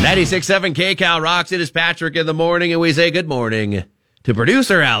96.7 KCal rocks. It is Patrick in the morning, and we say good morning to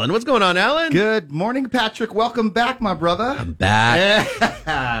producer Alan. What's going on, Alan? Good morning, Patrick. Welcome back, my brother. I'm back.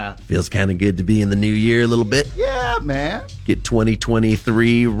 Yeah, Feels kind of good to be in the new year a little bit. yeah, man. Get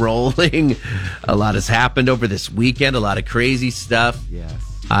 2023 rolling. A lot has happened over this weekend, a lot of crazy stuff. Yes.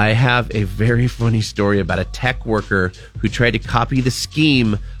 I have a very funny story about a tech worker who tried to copy the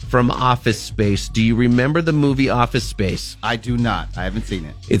scheme from Office Space. Do you remember the movie Office Space? I do not. I haven't seen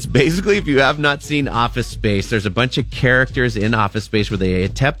it. It's basically, if you have not seen Office Space, there's a bunch of characters in Office Space where they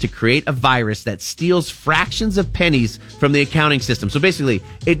attempt to create a virus that steals fractions of pennies from the accounting system. So basically,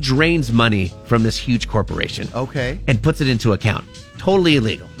 it drains money from this huge corporation. Okay. And puts it into account. Totally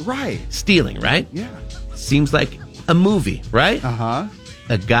illegal. Right. Stealing, right? Yeah. Seems like a movie, right? Uh-huh.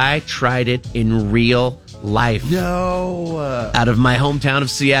 A guy tried it in real life. No. Out of my hometown of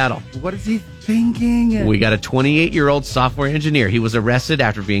Seattle. What is he thinking? We got a 28-year-old software engineer. He was arrested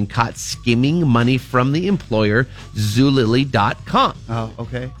after being caught skimming money from the employer, Zulily.com. Oh,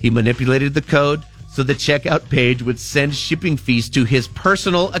 okay. He manipulated the code so the checkout page would send shipping fees to his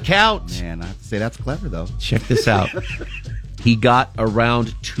personal account. Man, I have to say that's clever, though. Check this out. He got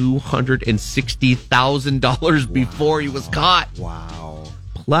around $260,000 before he was caught. Wow.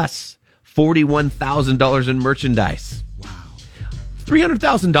 Plus $41,000 in merchandise. Wow.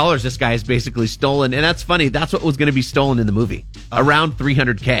 $300,000 this guy has basically stolen, and that's funny. That's what was going to be stolen in the movie. Around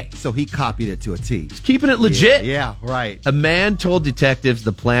 $300K. So he copied it to a T. Keeping it legit. Yeah, right. A man told detectives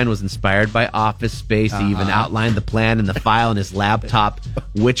the plan was inspired by Office Space. He even outlined the plan in the file in his laptop,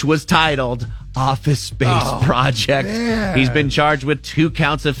 which was titled Office Space Project. man. He's been charged with 2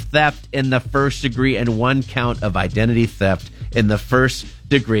 counts of theft in the first degree and 1 count of identity theft in the first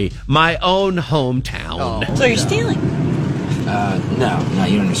degree. My own hometown. So you're stealing. No,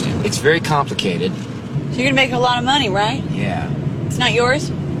 you don't understand. It's very complicated. So you're going to make a lot of money, right? Yeah. It's not yours?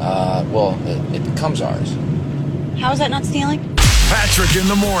 It becomes ours. How is that not stealing? Patrick in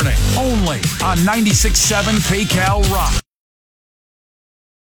the morning, only on 96.7 KCal Rock.